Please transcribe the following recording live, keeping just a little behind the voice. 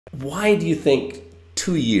Why do you think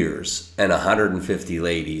 2 years and 150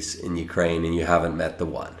 ladies in Ukraine and you haven't met the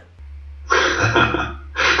one? I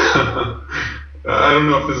don't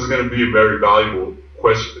know if this is going to be a very valuable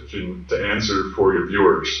question to answer for your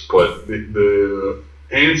viewers, but the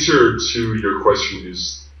answer to your question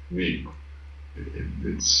is me.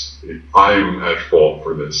 I'm at fault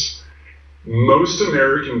for this. Most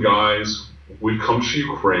American guys would come to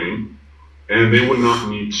Ukraine and they would not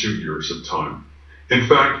need 2 years of time. In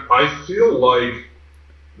fact, I feel like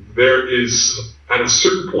there is, at a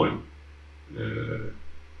certain point,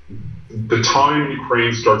 the time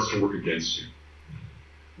Ukraine starts to work against you.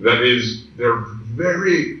 That is, there's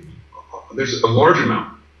a large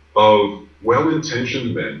amount of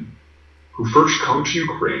well-intentioned men who first come to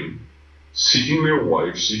Ukraine seeking their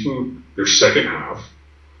wife, seeking their second half,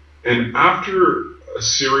 and after a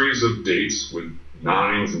series of dates with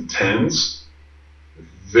 9s and 10s,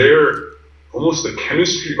 almost the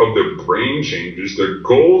chemistry of their brain changes, their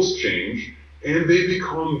goals change, and they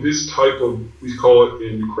become this type of, we call it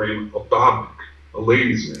in Ukraine, a babnik, a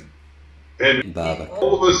ladies' man. And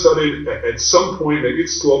all of a sudden, at some point, maybe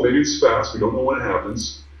it's slow, maybe it's fast, we don't know when it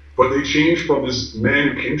happens, but they change from this man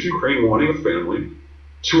who came to Ukraine wanting a family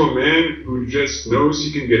to a man who just knows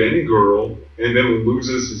he can get any girl and then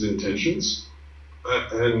loses his intentions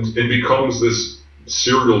and becomes this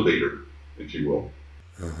serial dater, if you will.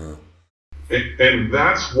 Uh-huh. And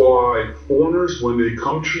that's why foreigners, when they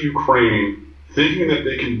come to Ukraine, thinking that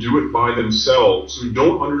they can do it by themselves, who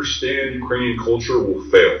don't understand Ukrainian culture, will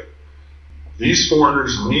fail. These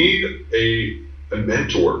foreigners need a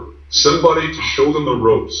mentor, somebody to show them the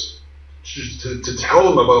ropes, to tell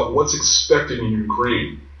them about what's expected in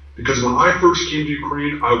Ukraine. Because when I first came to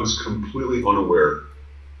Ukraine, I was completely unaware.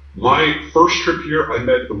 My first trip here, I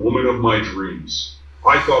met the woman of my dreams.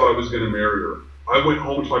 I thought I was going to marry her. I went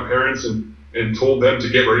home to my parents and told them to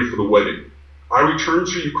get ready for the wedding. I returned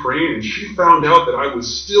to Ukraine and she found out that I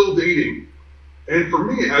was still dating. And for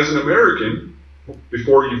me, as an American,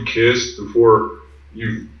 before you've kissed, before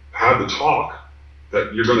you've had the talk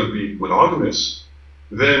that you're going to be monogamous,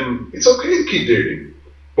 then it's okay to keep dating.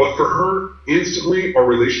 But for her, instantly, our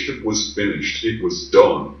relationship was finished. It was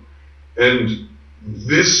done. And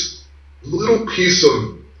this little piece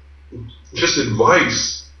of just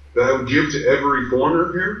advice that I would give to every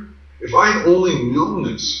foreigner here, if I had only known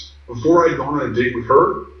this before I'd gone on a date with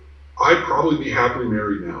her, I'd probably be happily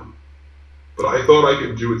married now. But I thought I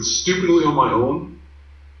could do it stupidly on my own.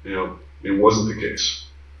 It wasn't the case.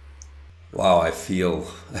 Wow, I feel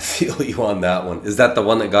you on that one. Is that the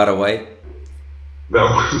one that got away? That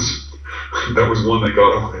was one that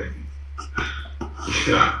got away.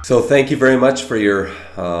 Yeah. So thank you very much for your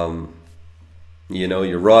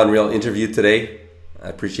your raw and real interview today. I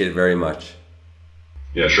appreciate it very much.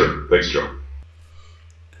 Yeah, sure. Thanks, Joe.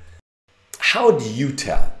 How do you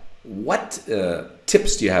tell? What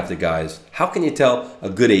tips do you have to guys? How can you tell a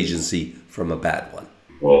good agency from a bad one?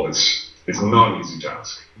 Well, it's not an easy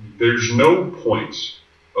task. There's no point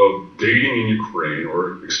of dating in Ukraine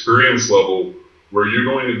or experience level where you're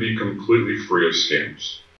going to be completely free of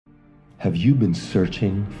scams. Have you been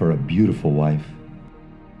searching for a beautiful wife?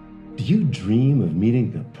 Do you dream of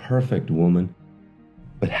meeting the perfect woman,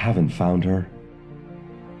 but haven't found her?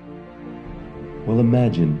 Well,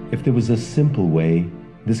 imagine if there was a simple way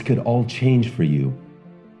this could all change for you.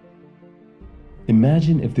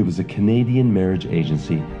 Imagine if there was a Canadian marriage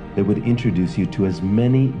agency that would introduce you to as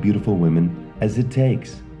many beautiful women as it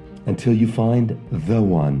takes until you find the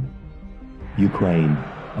one. Ukraine,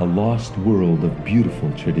 a lost world of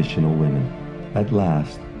beautiful traditional women. At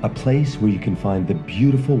last, a place where you can find the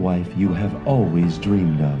beautiful wife you have always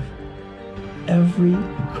dreamed of. Every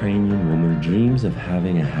Ukrainian woman dreams of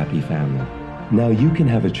having a happy family. Now you can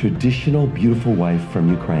have a traditional beautiful wife from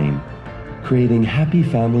Ukraine, creating happy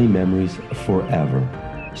family memories forever.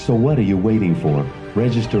 So what are you waiting for?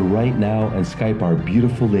 Register right now and Skype our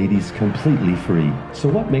beautiful ladies completely free. So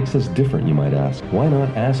what makes us different, you might ask? Why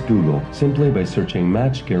not ask Google simply by searching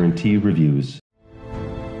Match Guarantee Reviews?